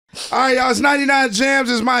All right, y'all. It's 99 JAMZ.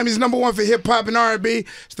 It's Miami's #1 for hip hop and R&B.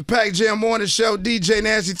 It's the Pac Jam Morning Show. DJ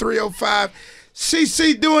Nancy 305.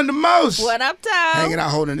 CeCe Doin The Most. What up, Tom? Hanging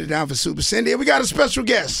out, holding it down for Super Cindy. And we got a special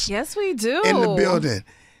guest. Yes, we do. In the building.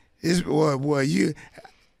 You.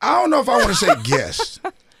 I don't know if I want to say guest.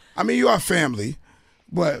 I mean, you are family,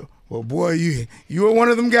 but boy, you are one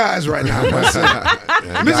of them guys right now.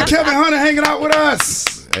 Mr. Kelvin Hunter hanging out with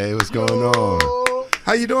us. Hey, what's going on?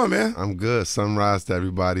 How you doing, man? I'm good. Sunrise to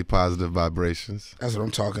everybody. Positive vibrations. That's what I'm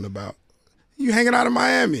talking about. You hanging out in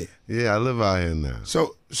Miami? Yeah, I live out here now.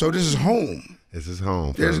 So this is home. This is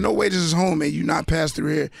home. There's no way this is home and you not pass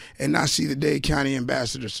through here and not see the Dade County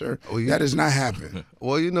ambassador, sir. That does not happen.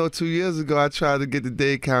 Well, 2 years ago, I tried to get the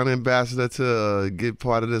Dade County ambassador to get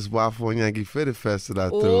part of this Waffle and Yankee Fitted Fest that I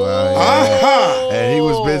threw out. And he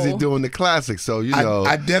was busy doing the classics, so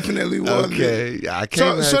I definitely was. Okay, I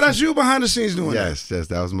came. So that's you behind the scenes doing that? Yes,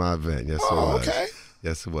 that was my event. Yes, it was. Okay.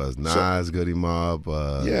 Yes, it was. Nas, Goody Mob,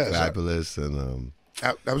 Fabulous, and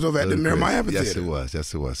that was over at the Miramar Amphitheater. Yes, it was.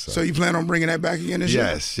 Yes, it was. Sir. So you plan on bringing that back again this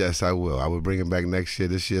year? Yes, I will. I will bring it back next year.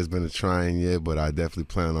 This year's been a trying year, but I definitely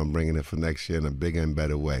plan on bringing it for next year in a bigger and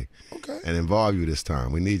better way. Okay. And involve you this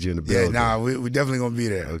time. We need you in the building. Yeah, we definitely gonna be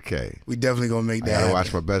there. Okay. We definitely gonna make that. I gotta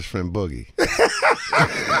happen. watch my best friend Boogie.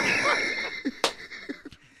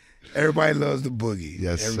 Everybody loves the boogie.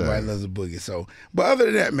 Yes, everybody loves the boogie. So, but other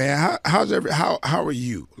than that, man, how are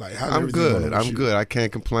you? Like, how's I'm everything good. going I'm with good. I can't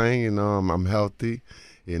complain. I'm healthy.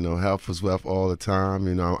 Health is wealth all the time.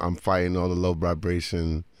 I'm fighting all the low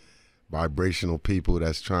vibrational people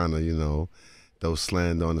that's trying to, throw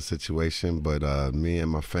slander on the situation. But me and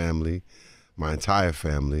my family, my entire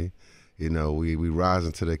family, we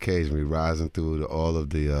rising to the occasion. We rising through all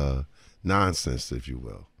of the nonsense, if you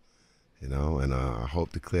will. And I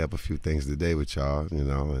hope to clear up a few things today with y'all,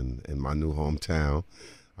 in my new hometown.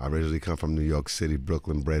 I originally come from New York City,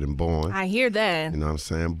 Brooklyn, bred and born. I hear that. You know what I'm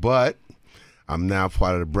saying? But I'm now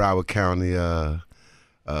part of the Broward County,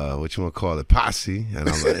 what you want to call it, posse. And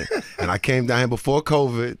and I came down here before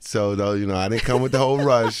COVID, so though, I didn't come with the whole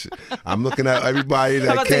rush. I'm looking at everybody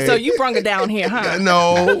that came. So you brung it down here, huh?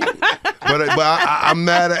 No. But I'm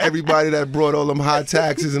mad at everybody that brought all them high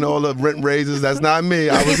taxes and all the rent raises. That's not me.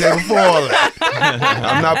 I was here before all that.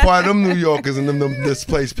 I'm not part of them New Yorkers and them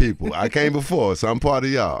displaced people. I came before, so I'm part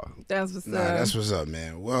of y'all. That's what's up. That's what's up,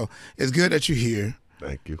 man. Well, it's good that you're here.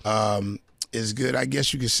 Thank you. It's good. I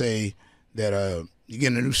guess you could say that you're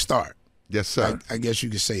getting a new start. Yes, sir. I guess you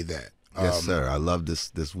could say that. Yes, sir. I love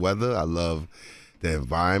this weather. I love the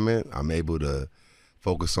environment. I'm able to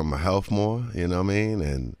focus on my health more, you know what I mean?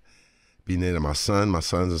 And be near to my son. My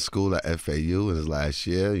son's in school at FAU in his last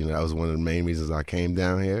year. That was one of the main reasons I came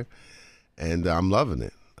down here. And I'm loving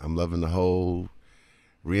it. I'm loving the whole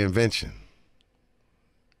reinvention.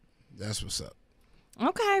 That's what's up.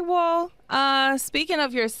 Okay, well, speaking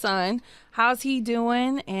of your son, how's he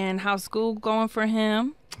doing and how's school going for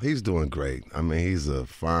him? He's doing great. I mean, he's a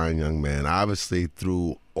fine young man. Obviously,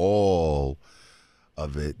 through all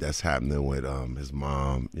of it that's happening with his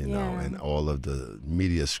mom, and all of the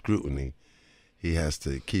media scrutiny, he has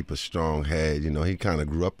to keep a strong head. He kind of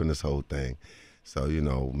grew up in this whole thing. So,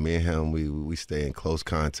 me and him, we stay in close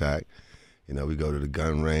contact. We go to the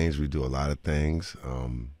gun range. We do a lot of things.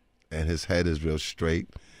 And his head is real straight.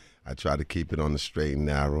 I try to keep it on the straight and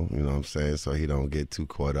narrow, you know what I'm saying, so he don't get too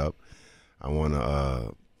caught up. I want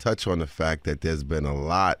to touch on the fact that there's been a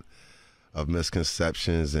lot of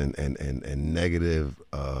misconceptions and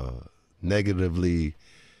negatively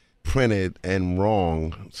printed and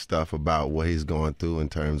wrong stuff about what he's going through in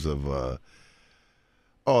terms of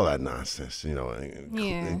all that nonsense. I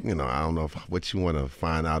don't know what you want to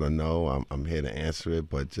find out or know. I'm here to answer it,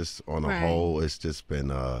 but just on a whole, it's just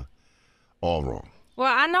been all wrong.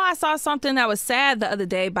 Well, I know I saw something that was sad the other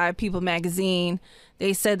day by People magazine.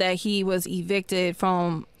 They said that he was evicted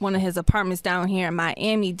from one of his apartments down here in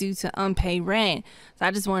Miami due to unpaid rent. So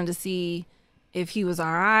I just wanted to see if he was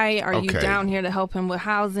all right. Are you down here to help him with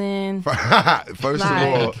housing? First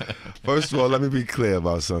of all, let me be clear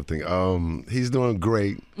about something. He's doing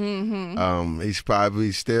great. Mm-hmm. He's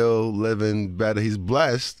probably still living better. He's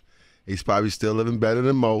blessed. He's probably still living better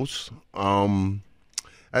than most.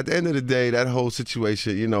 At the end of the day, that whole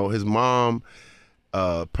situation, his mom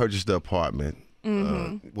purchased the apartment.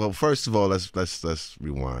 Mm-hmm. Well, first of all, let's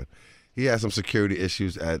rewind. He had some security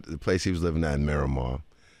issues at the place he was living at in Miramar.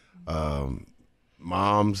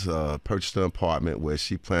 Mom's purchased an apartment where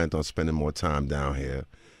she planned on spending more time down here.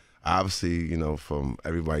 Obviously, from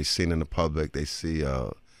everybody seen in the public, they see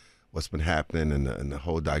what's been happening and the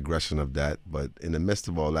whole digression of that. But in the midst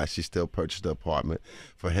of all that, she still purchased the apartment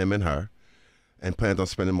for him and her. and planned on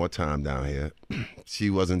spending more time down here. She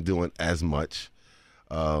wasn't doing as much.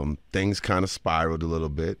 Things kind of spiraled a little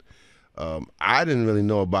bit. I didn't really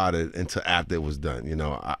know about it until after it was done. You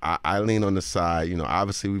know, I lean on the side, you know,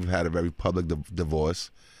 obviously we've had a very public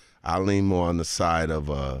divorce. I lean more on the side of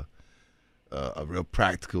a real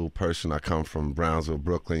practical person. I come from Brownsville,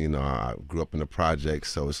 Brooklyn. You know, I grew up in the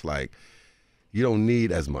projects, so it's like you don't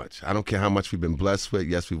need as much. I don't care how much we've been blessed with.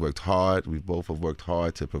 Yes, we worked hard. We both have worked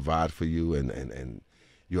hard to provide for you, and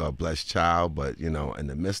you're a blessed child. But, you know, in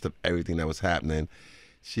the midst of everything that was happening,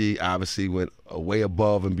 she obviously went way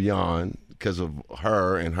above and beyond because of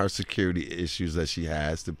her and her security issues that she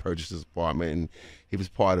has to purchase this apartment, and he was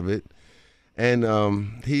part of it. And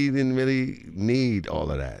he didn't really need all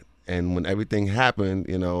of that. And when everything happened,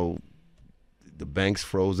 you know, the banks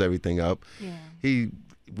froze everything up. Yeah. He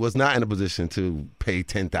was not in a position to pay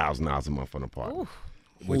 $10,000 a month for an apartment.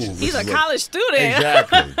 He's a college student.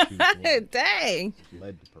 Exactly. Dang.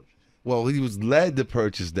 Well, he was led to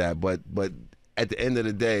purchase that, but at the end of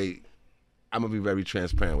the day, I'm gonna be very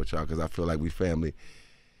transparent with y'all because I feel like we family.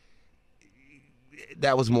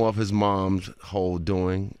 That was more of his mom's whole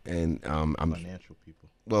doing, and I'm financial people.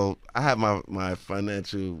 Well, I have my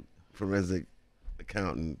financial forensic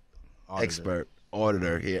accountant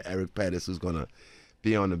auditor here, Eric Pettis, who's gonna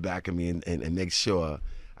be on the back of me and make sure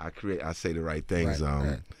I say the right things.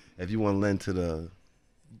 Right. If you want to lend to the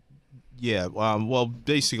well,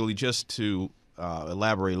 basically, just to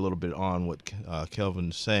elaborate a little bit on what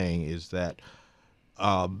Kelvin's saying is that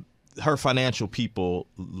her financial people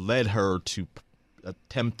led her to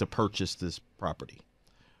attempt to purchase this property.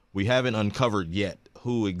 We haven't uncovered yet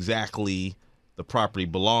who exactly the property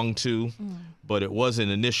belonged to, but it wasn't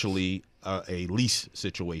initially a lease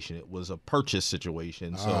situation. It was a purchase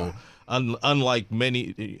situation. So unlike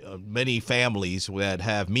many families that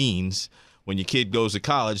have means, when your kid goes to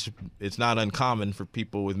college, it's not uncommon for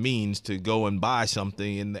people with means to go and buy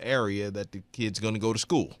something in the area that the kid's going to go to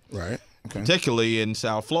school. Right. Okay. Particularly in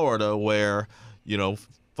South Florida where, you know,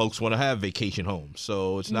 folks want to have vacation homes.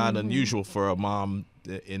 So it's not unusual for a mom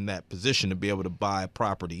in that position to be able to buy a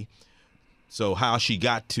property. So how she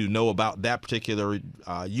got to know about that particular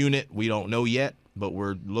unit, we don't know yet, but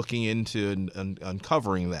we're looking into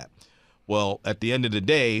uncovering that. Well, at the end of the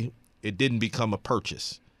day, it didn't become a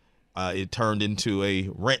purchase. It turned into a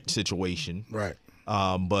rent situation. Right.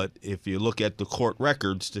 But if you look at the court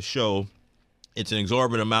records to show it's an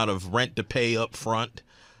exorbitant amount of rent to pay up front,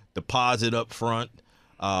 deposit up front,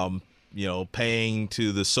 you know, paying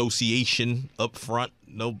to the association up front.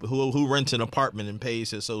 No, who rents an apartment and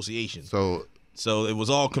pays the association? So it was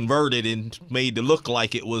all converted and made to look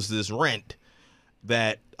like it was this rent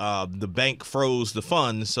that the bank froze the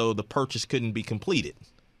funds, so the purchase couldn't be completed.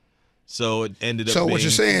 So it ended up. So what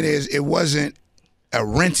you're saying is it wasn't a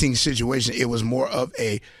renting situation; it was more of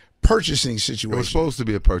a purchasing situation. It was supposed to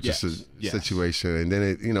be a purchase situation, and then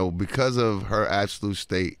it, you know, because of her absolute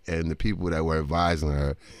state and the people that were advising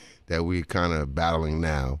her, that we're kind of battling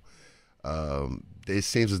now. It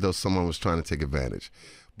seems as though someone was trying to take advantage.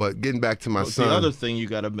 But getting back to my son. The other thing you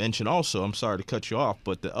got to mention also, I'm sorry to cut you off,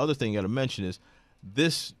 but the other thing you got to mention is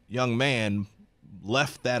this young man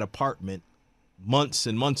left that apartment months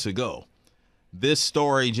and months ago. This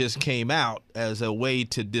story just came out as a way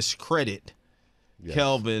to discredit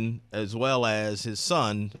Kelvin as well as his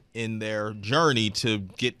son in their journey to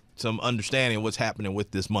get some understanding of what's happening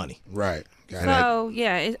with this money. Right. So,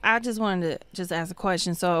 I just wanted to just ask a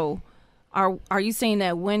question. So, are you saying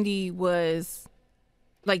that Wendy was,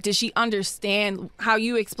 like, did she understand how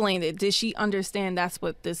you explained it? Did she understand that's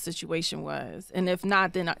what this situation was? And if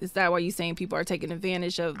not, then is that why you're saying people are taking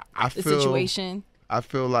advantage of the situation? I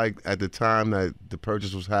feel like at the time that the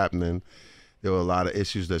purchase was happening, there were a lot of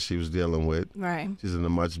issues that she was dealing with. Right. She's in a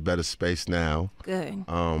much better space now. Good.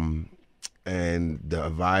 And the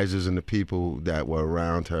advisors and the people that were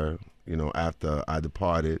around her, you know, after I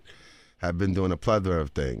departed, have been doing a plethora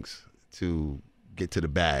of things to get to the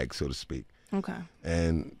bag, so to speak. Okay.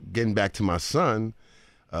 And getting back to my son,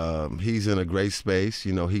 he's in a great space.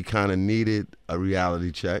 You know, he kind of needed a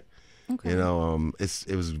reality check. Okay. You know,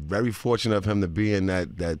 it was very fortunate of him to be in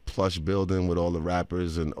that plush building with all the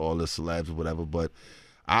rappers and all the celebs or whatever. But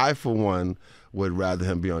I, for one, would rather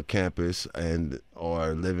him be on campus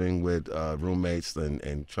or living with roommates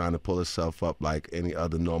and trying to pull himself up like any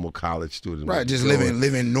other normal college student. Right, just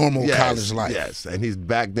living normal college life. Yes, and he's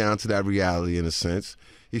back down to that reality in a sense.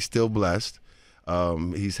 He's still blessed.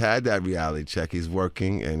 He's had that reality check. He's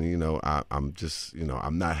working, and you know, I'm just, you know,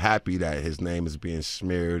 I'm not happy that his name is being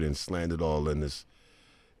smeared and slandered all in this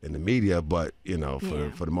in the media, but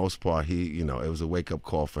for the most part, he it was a wake up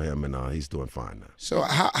call for him, and he's doing fine now. So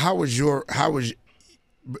how was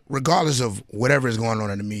regardless of whatever is going on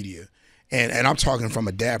in the media, and I'm talking from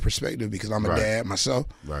a dad perspective because I'm a dad myself.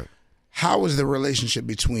 Right. How was the relationship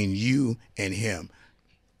between you and him?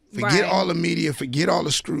 Forget all the media, forget all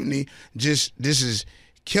the scrutiny. Just this is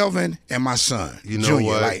Kelvin and my son, you know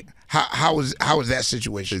Junior. what? Like how was that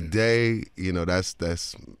situation? Today,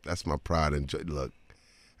 that's my pride and joy. Look,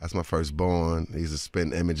 that's my firstborn. He's a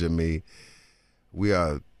spitting image of me. We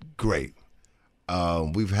are great.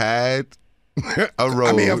 We've had a road.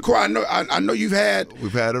 I mean, of course, I know you've had.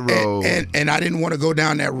 We've had a road, and I didn't want to go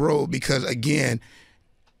down that road because, again,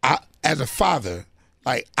 as a father,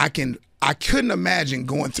 like I couldn't imagine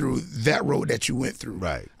going through that road that you went through.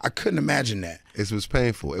 Right. I couldn't imagine that. It was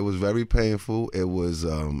painful. It was very painful. It was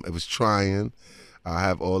trying. I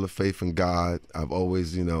have all the faith in God. I've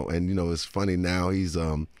always, and it's funny now he's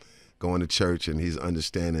going to church and he's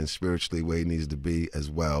understanding spiritually where he needs to be as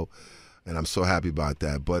well. And I'm so happy about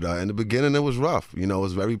that. But in the beginning, it was rough. It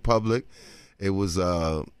was very public. It was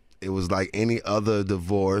like any other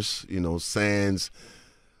divorce, sans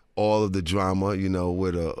all of the drama,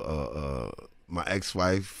 with my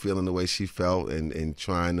ex-wife feeling the way she felt and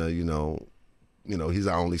trying to, he's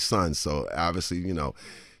our only son. So obviously,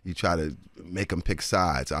 you try to make him pick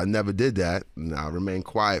sides. I never did that. And I remained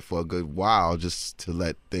quiet for a good while just to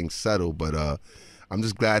let things settle. But I'm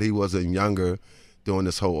just glad he wasn't younger during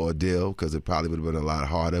this whole ordeal because it probably would have been a lot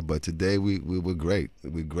harder. But today we were great.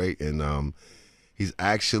 We were great. And he's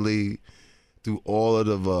actually, through all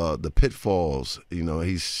of the pitfalls,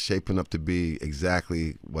 he's shaping up to be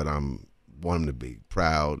exactly what I'm want him to be.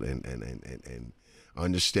 Proud and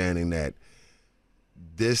understanding that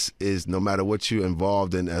this is, no matter what you're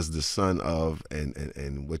involved in as the son of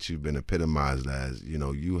and what you've been epitomized as,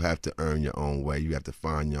 you have to earn your own way. You have to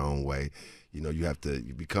find your own way. You have to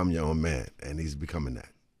become your own man. And he's becoming that.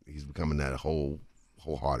 He's becoming that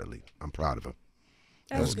wholeheartedly. I'm proud of him.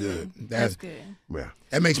 That's good. That's good. Yeah.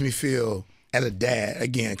 That makes me feel, as a dad,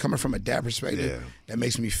 again, coming from a dad perspective, that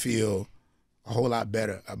makes me feel a whole lot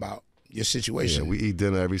better about your situation. Yeah, we eat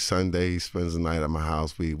dinner every Sunday. He spends the night at my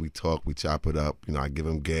house. We talk, we chop it up. I give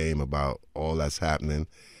him game about all that's happening.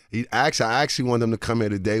 I actually want him to come here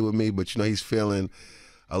today with me, but he's feeling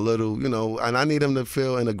a little, and I need him to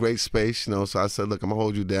feel in a great space, so I said, look, I'm gonna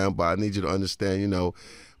hold you down, but I need you to understand,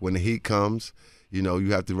 when the heat comes,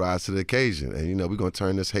 you have to rise to the occasion, and we're gonna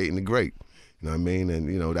turn this hate into great. You know what I mean?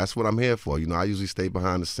 And, that's what I'm here for. I usually stay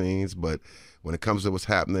behind the scenes, but when it comes to what's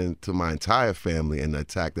happening to my entire family and the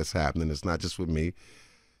attack that's happening, it's not just with me.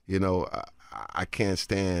 I can't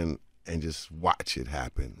stand and just watch it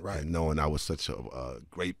happen. Right. And knowing I was such a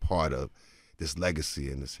great part of this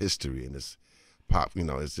legacy and this history and this pop, we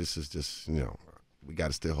got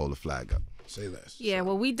to still hold the flag up. Say less. Yeah,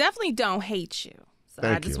 well, we definitely don't hate you. So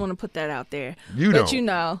Thank I just you. want to put that out there. You but don't.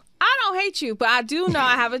 I don't hate you, but I do know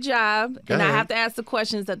I have a job and I ahead. have to ask the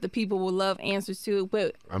questions that the people will love answers to.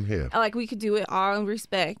 But I'm here. like we could do it all in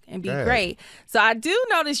respect and be Go ahead. great. So I do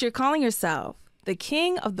notice you're calling yourself the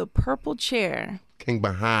king of the purple chair. King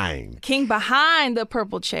behind the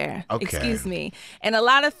purple chair. Okay. Excuse me. And a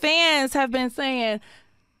lot of fans have been saying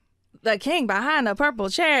the king behind the purple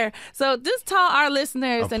chair. So just tell our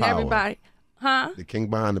listeners Of and power. everybody. Huh? The king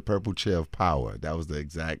behind the purple chair of power. That was the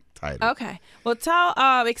exact title. Okay. Well,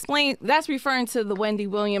 explain. That's referring to the Wendy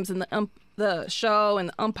Williams and the show and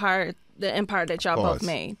the empire that y'all both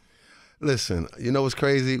made. Listen, what's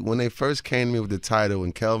crazy? When they first came to me with the title,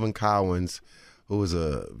 and Kelvin Collins, who was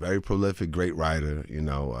a very prolific, great writer,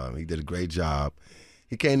 he did a great job.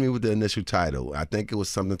 He came to me with the initial title. I think it was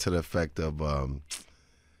something to the effect of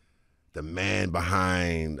the man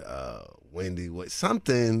behind Wendy,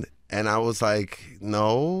 something. And I was like,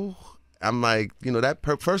 no. I'm like,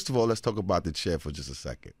 first of all, let's talk about the chair for just a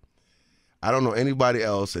second. I don't know anybody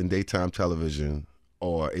else in daytime television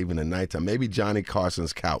or even in nighttime, maybe Johnny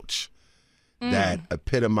Carson's couch, that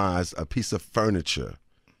epitomized a piece of furniture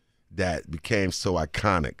that became so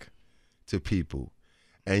iconic to people.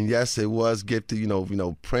 And yes, it was gifted.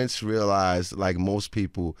 Prince realized, like most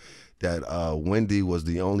people, that Wendy was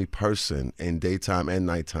the only person in daytime and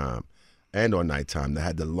nighttime or nighttime that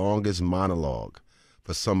had the longest monologue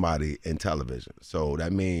for somebody in television. So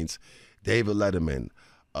that means David Letterman,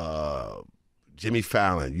 Jimmy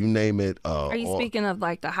Fallon, you name it. Are you speaking of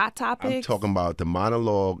like the Hot Topics? I'm talking about the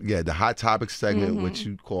monologue, the Hot Topics segment, which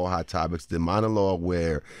you call Hot Topics, the monologue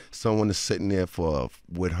where someone is sitting there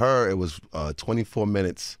with her, it was 24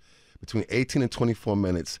 minutes, between 18 and 24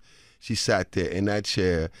 minutes. She sat there in that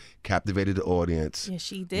chair, captivated the audience. Yes,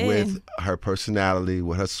 she did. With her personality,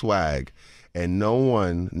 with her swag. And no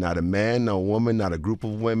one, not a man, no woman, not a group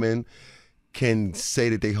of women, can say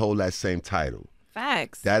that they hold that same title.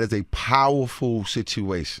 Facts. That is a powerful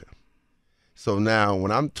situation. So now,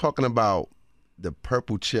 when I'm talking about the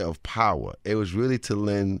purple chair of power, it was really to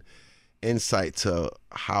lend insight to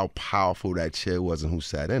how powerful that chair was and who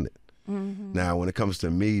sat in it. Mm-hmm. Now, when it comes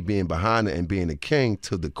to me being behind it and being the king,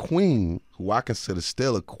 to the queen, who I consider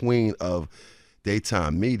still a queen of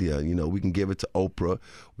daytime media, you know, we can give it to Oprah,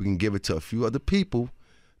 we can give it to a few other people,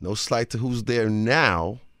 no slight to who's there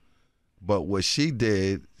now, but what she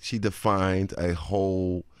did, she defined a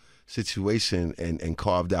whole situation and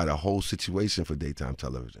carved out a whole situation for daytime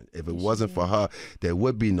television. If it wasn't for her, there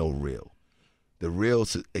would be no Real. The Real,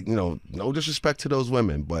 you know, no disrespect to those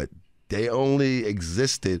women, but they only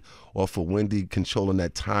existed off of Wendy controlling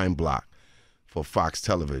that time block for Fox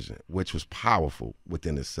Television, which was powerful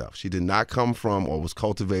within itself. She did not come from or was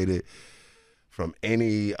cultivated from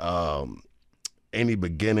any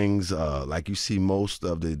beginnings. Like you see most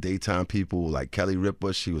of the daytime people, like Kelly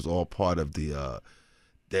Ripa, she was all part of the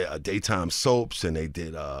daytime soaps, and they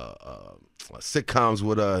did sitcoms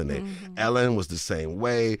with her, and Ellen was the same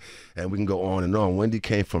way, and we can go on and on. Wendy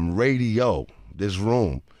came from radio, this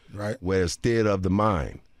room, right, where it's theater of the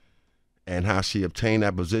mind, and how she obtained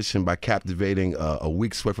that position by captivating a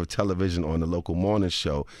week's worth of television on the local morning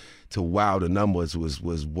show to wow the numbers was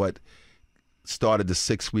what started the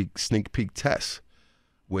 6-week sneak peek test,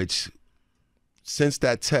 which since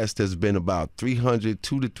that test, there's been about 200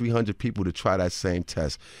 to 300 people to try that same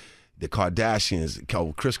test. The Kardashians,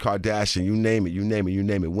 Kris Kardashian, you name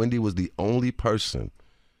it. Wendy was the only person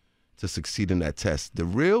to succeed in that test. The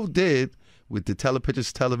Real did with the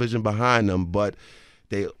Telepictures television behind them, but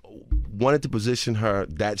they wanted to position her,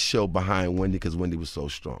 that show, behind Wendy because Wendy was so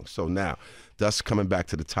strong. So now, thus coming back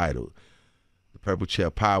to the title, the Purple Chair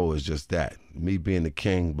of Power is just that. Me being the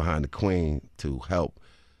king behind the queen to help,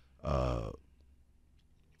 I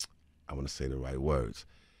want to say the right words,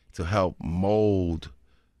 to help mold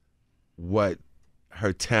what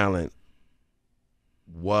her talent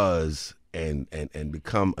was and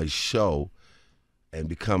become a show and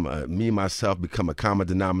become become a common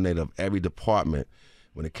denominator of every department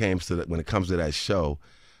when it comes to that show,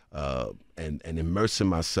 and immersing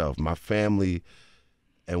myself, my family,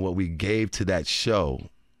 and what we gave to that show.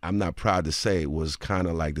 I'm not proud to say it was kind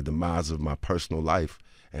of like the demise of my personal life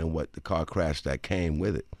and what the car crash that came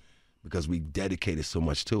with it, because we dedicated so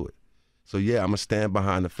much to it. So yeah, I'm going to stand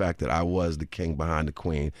behind the fact that I was the king behind the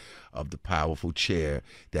queen of the powerful chair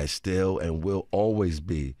that still and will always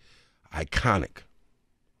be iconic.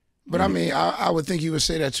 But I mean, I would think you would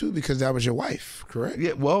say that too because that was your wife, correct?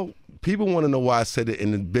 Yeah, well, people want to know why I said it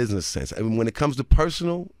in the business sense. I mean, when it comes to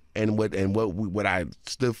personal and what I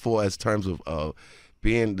stood for as terms of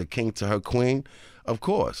being the king to her queen, of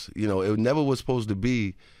course, you know, it never was supposed to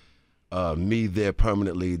be me there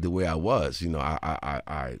permanently the way I was. You know,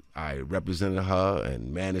 I represented her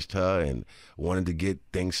and managed her and wanted to get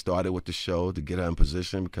things started with the show, to get her in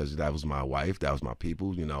position, because that was my wife, that was my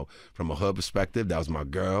people. You know, from a hood perspective, that was my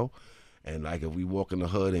girl. And like, if we walk in the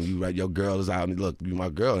hood and your girl is out and look, you my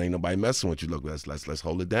girl, ain't nobody messing with you. Look, let's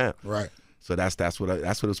hold it down. Right. So that's what it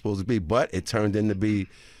was supposed to be. But it turned into be,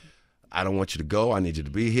 I don't want you to go. I need you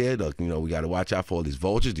to be here. Look, you know, we got to watch out for all these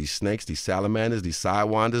vultures, these snakes, these salamanders, these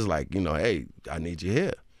sidewinders. Like, you know, hey, I need you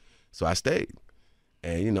here. So I stayed.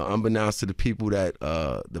 And, you know, unbeknownst to the people that,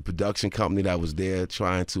 the production company that was there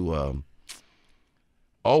trying to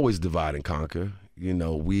always divide and conquer, you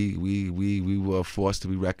know, we were forced to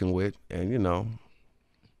be reckoned with. And, you know,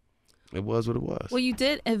 it was what it was. Well, you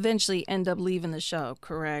did eventually end up leaving the show,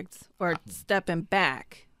 correct? Or stepping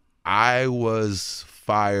back? I was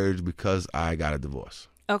fired because I got a divorce.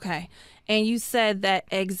 Okay. And you said that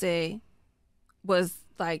exit was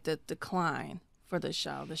like the decline for the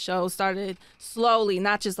show. The show started slowly,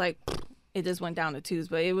 not just like it just went down the tubes,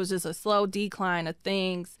 but it was just a slow decline of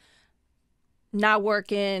things not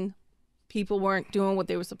working. People weren't doing what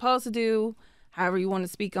they were supposed to do. However you want to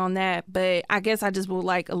speak on that. But I guess I just would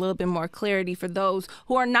like a little bit more clarity for those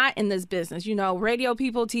who are not in this business. You know, radio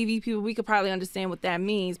people, TV people, we could probably understand what that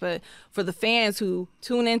means. But for the fans who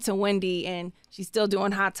tune into Wendy and she's still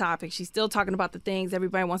doing Hot Topics, she's still talking about the things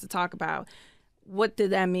everybody wants to talk about. What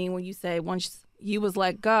did that mean when you say once you was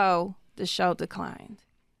let go, the show declined?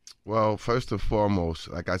 Well, first and foremost,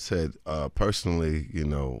 like I said, personally, you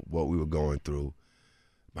know, what we were going through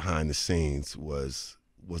behind the scenes was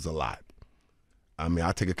a lot. I mean,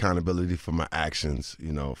 I take accountability for my actions,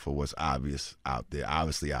 you know, for what's obviously out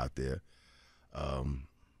there.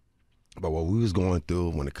 But what we was going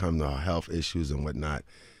through when it comes to our health issues and whatnot,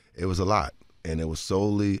 it was a lot. And it was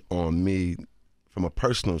solely on me from a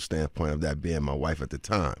personal standpoint of that being my wife at the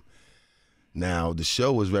time. Now, the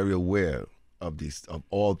show was very aware of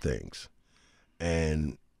all things.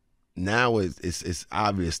 And now it's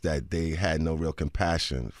obvious that they had no real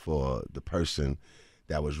compassion for the person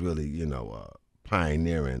that was really,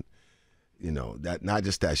 pioneering, that not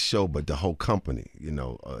just that show, but the whole company.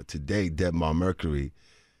 Today, Debmar Mercury,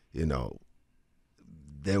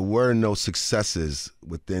 there were no successes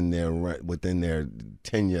within their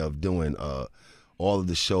tenure of doing all of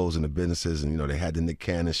the shows and the businesses, and they had the Nick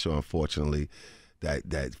Cannon show, unfortunately,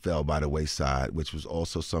 that fell by the wayside, which was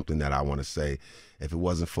also something that I want to say, if it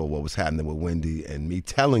wasn't for what was happening with Wendy and me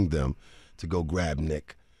telling them to go grab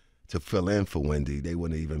Nick to fill in for Wendy, they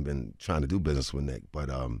wouldn't have even been trying to do business with Nick.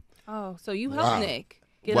 But so you helped Nick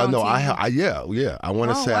get well, on no, TV. yeah. I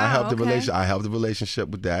want to say I helped okay. I helped the relationship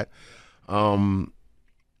with that.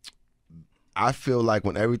 I feel like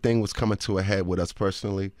when everything was coming to a head with us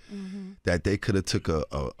personally, that they could have took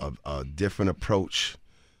a different approach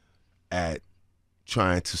at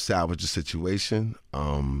trying to salvage the situation.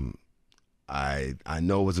 I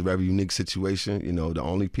know it was a very unique situation. The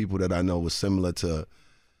only people that I know was similar to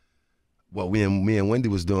what me and Wendy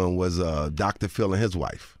was doing was Dr. Phil and his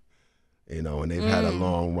wife. And they've had a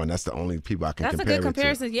long run. That's the only people I can compare it to. That's a good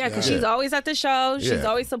comparison, yeah, because she's always at the show. She's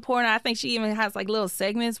always supporting. I think she even has like little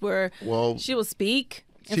segments where she will speak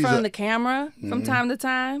in front of the camera from time to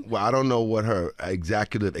time. Well, I don't know what her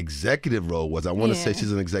executive role was. I want to say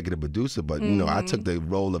she's an executive producer, but I took the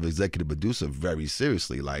role of executive producer very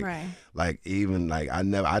seriously. Like I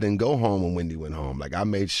didn't go home when Wendy went home. Like I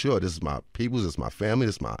made sure this is my people's, this is my family,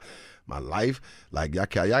 this is my life. Like y'all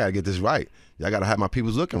gotta get this right. Y'all gotta have my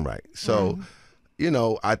people's looking right. So,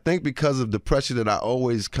 I think because of the pressure that I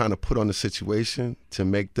always kind of put on the situation to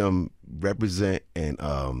make them represent and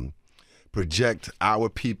project our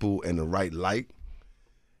people in the right light,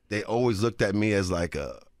 they always looked at me as like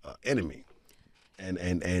a enemy. And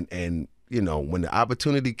when the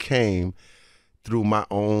opportunity came through my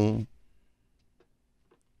own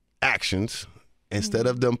actions, instead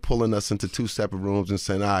of them pulling us into two separate rooms and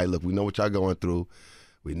saying, all right, look, we know what y'all going through.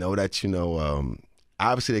 We know that,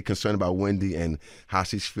 obviously they're concerned about Wendy and how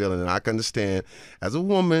she's feeling. And I can understand, as a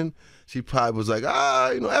woman, she probably was like,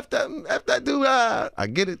 F that dude, I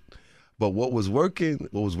get it. But what was working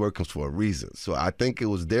was for a reason. So I think it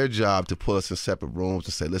was their job to put us in separate rooms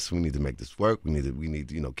and say, listen, we need to make this work. We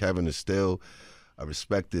need, Kevin is still a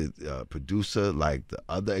respected producer, like the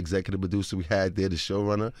other executive producer we had there, the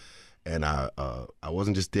showrunner. And I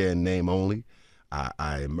wasn't just there in name only.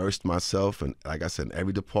 I immersed myself, and like I said, in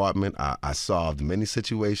every department. I solved many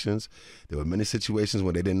situations. There were many situations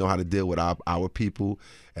where they didn't know how to deal with our people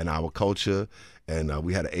and our culture. And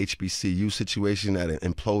we had an HBCU situation that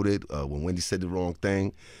imploded when Wendy said the wrong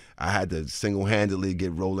thing. I had to single-handedly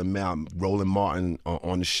get Roland Martin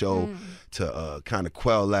on the show to kind of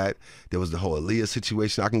quell that. There was the whole Aaliyah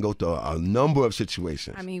situation. I can go through a number of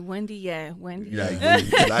situations. I mean, Wendy.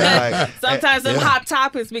 Sometimes them hot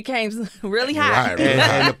topics became really hot.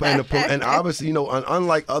 Right. And obviously,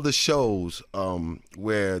 unlike other shows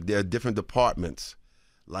where there are different departments,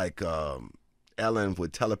 like Ellen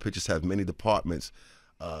with Telepictures have many departments,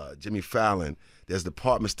 Jimmy Fallon, there's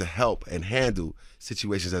departments to help and handle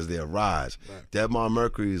situations as they arise. Right. Debmar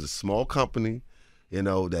Mercury is a small company,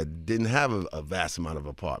 that didn't have a vast amount of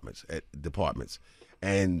departments.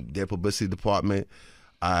 And their publicity department,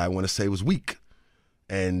 I want to say, was weak.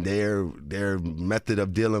 And their method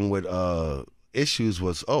of dealing with issues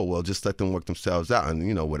was, just let them work themselves out.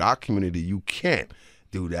 And, with our community, you can't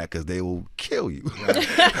do that because they will kill you.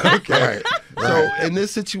 Okay. Right. So in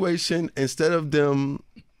this situation, instead of them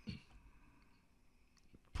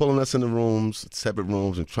pulling us in the separate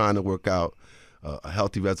rooms, and trying to work out a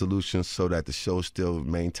healthy resolution so that the show still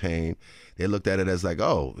maintained, they looked at it as like,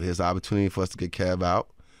 here's an opportunity for us to get Kev out,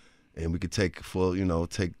 and we could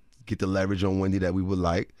get the leverage on Wendy that we would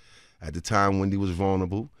like. At the time, Wendy was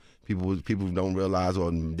vulnerable. People don't realize, or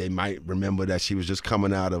they might remember, that she was just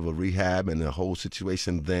coming out of a rehab and the whole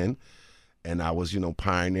situation then. And I was,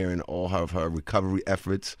 pioneering all of her recovery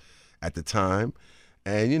efforts at the time.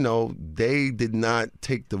 And, they did not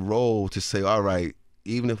take the role to say, all right,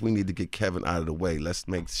 even if we need to get Kevin out of the way, let's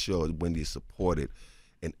make sure Wendy is supported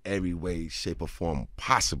in every way, shape, or form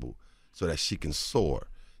possible so that she can soar.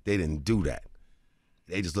 They didn't do that.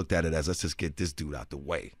 They just looked at it as, let's just get this dude out the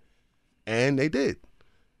way. And they did.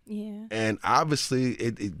 Yeah. And obviously,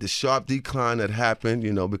 the sharp decline that happened,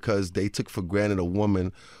 because they took for granted a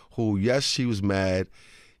woman who, yes, she was mad.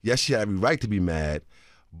 Yes, she had every right to be mad.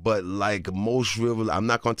 But like most real, I'm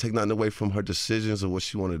not gonna take nothing away from her decisions or what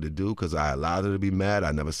she wanted to do, because I allowed her to be mad.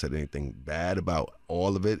 I never said anything bad about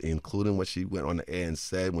all of it, including what she went on the air and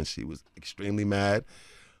said when she was extremely mad.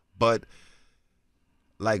 But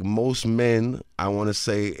like most men, I want to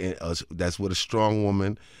say that's with a strong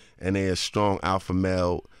woman and a strong alpha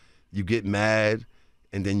male, you get mad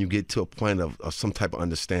and then you get to a point of some type of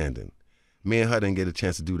understanding. Me and her didn't get a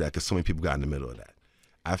chance to do that because so many people got in the middle of that.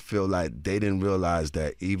 I feel like they didn't realize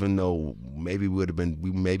that even though maybe we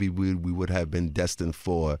would have been destined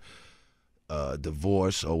for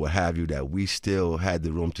divorce or what have you, that we still had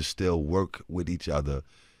the room to still work with each other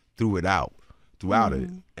throughout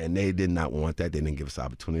it. And they did not want that. They didn't give us the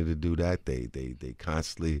opportunity to do that. They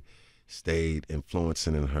constantly stayed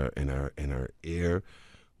influencing in her ear,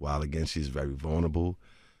 while again she's very vulnerable,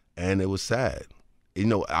 and it was sad. You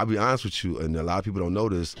know, I'll be honest with you, and a lot of people don't know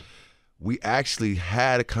this. We actually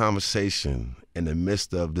had a conversation in the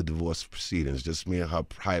midst of the divorce proceedings, just me and her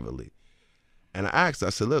privately. And I asked her,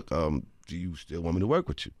 I said, look, do you still want me to work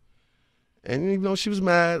with you? And, you know, she was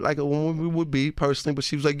mad like a woman would be personally, but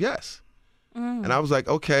she was like, yes. And I was like,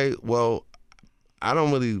 okay, well,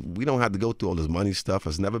 we don't have to go through all this money stuff.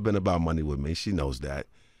 It's never been about money with me. She knows that.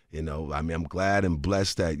 You know, I mean, I'm glad and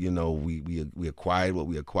blessed that, you know, we acquired what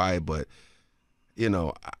we acquired, but, you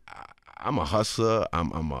know, I'm a hustler.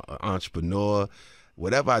 I'm an entrepreneur.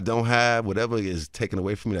 Whatever I don't have, whatever is taken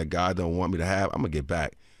away from me that God don't want me to have, I'm going to get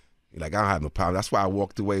back. Like, I don't have no problem. That's why I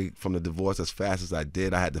walked away from the divorce as fast as I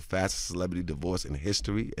did. I had the fastest celebrity divorce in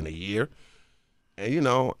history in a year. And, you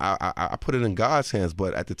know, I put it in God's hands.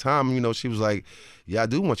 But at the time, you know, she was like, yeah, I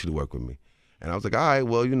do want you to work with me. And I was like, all right,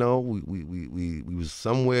 well, you know, we was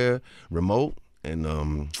somewhere remote.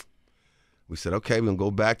 And we said, okay, we're going to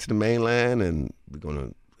go back to the mainland and we're going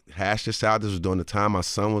to hash this out. This was during the time my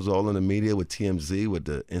son was all in the media with TMZ, with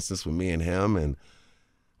the instance with me and him. And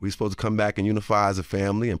we were supposed to come back and unify as a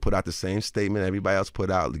family and put out the same statement everybody else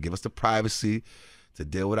put out to give us the privacy to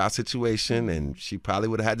deal with our situation. And she probably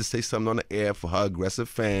would have had to say something on the air for her aggressive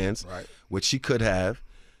fans, right, which she could have,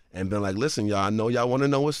 and been like, listen, y'all, I know y'all want to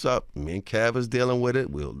know what's up. Me and Kev is dealing with it.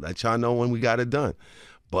 We'll let y'all know when we got it done.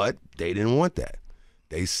 But they didn't want that.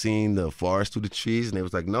 They seen the forest through the trees, and they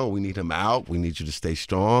was like, no, we need him out. We need you to stay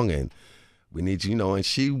strong, and we need you, you know. And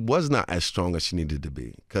she was not as strong as she needed to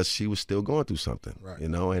be because she was still going through something, right, you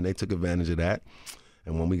know, and they took advantage of that.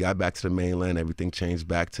 And when we got back to the mainland, everything changed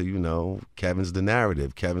back to, you know, Kevin's the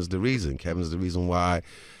narrative. Kevin's the reason. Kevin's the reason why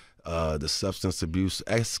the substance abuse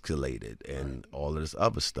escalated and all of this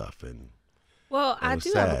other stuff. And well, I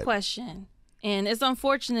do have a question. And it's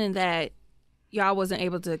unfortunate that y'all wasn't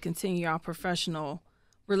able to continue your professional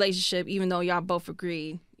relationship, even though y'all both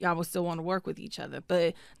agreed y'all would still want to work with each other.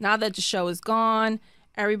 But now that the show is gone,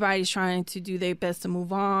 everybody's trying to do their best to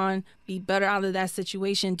move on, be better out of that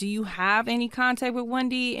situation. Do you have any contact with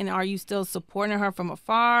Wendy, and are you still supporting her from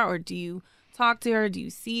afar, or do you talk to her? Do you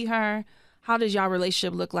see her? How does y'all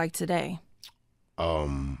relationship look like today?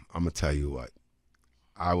 I'm gonna tell you what.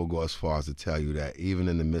 I will go as far as to tell you that even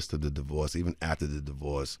in the midst of the divorce, even after the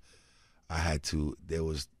divorce,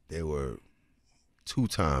 there were 2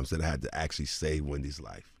 times that I had to actually save Wendy's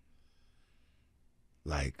life.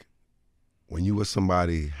 Like, when you with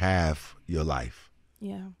somebody half your life,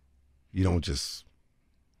 yeah, you don't just.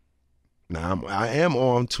 Now I am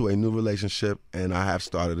on to a new relationship, and I have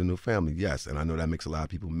started a new family, yes, and I know that makes a lot of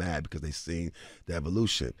people mad because they've seen the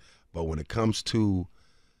evolution. But when it comes to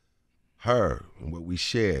her and what we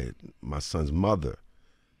shared, my son's mother,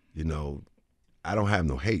 you know, I don't have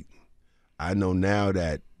no hate. I know now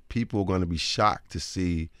that people are going to be shocked to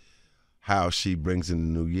see how she brings in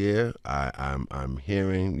the new year. I'm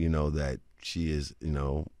hearing, you know, that she is, you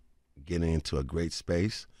know, getting into a great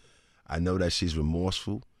space. I know that she's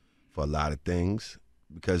remorseful for a lot of things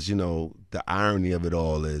because, you know, the irony of it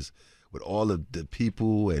all is with all of the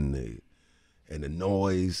people and the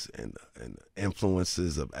noise and the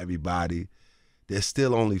influences of everybody, there's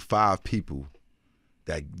still only 5 people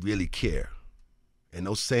that really care. And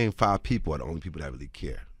those same 5 people are the only people that really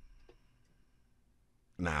care.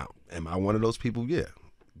 Now, am I one of those people? Yeah.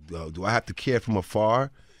 Do I have to care from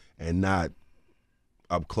afar and not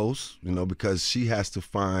up close? You know, because she has to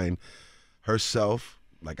find herself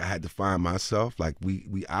like I had to find myself. Like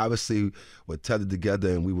we obviously were tethered together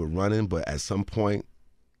and we were running, but at some point,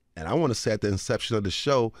 and I want to say at the inception of the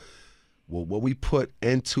show, well, what we put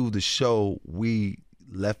into the show, we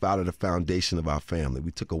left out of the foundation of our family.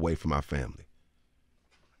 We took away from our family.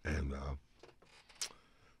 And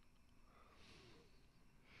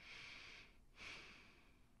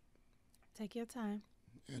take your time.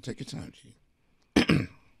 Yeah, take your time, G.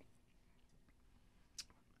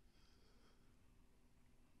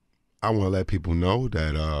 I want to let people know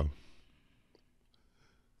that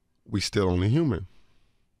we still only human.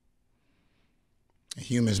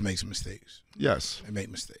 Humans make mistakes. Yes. They make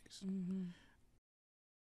mistakes. Mm-hmm.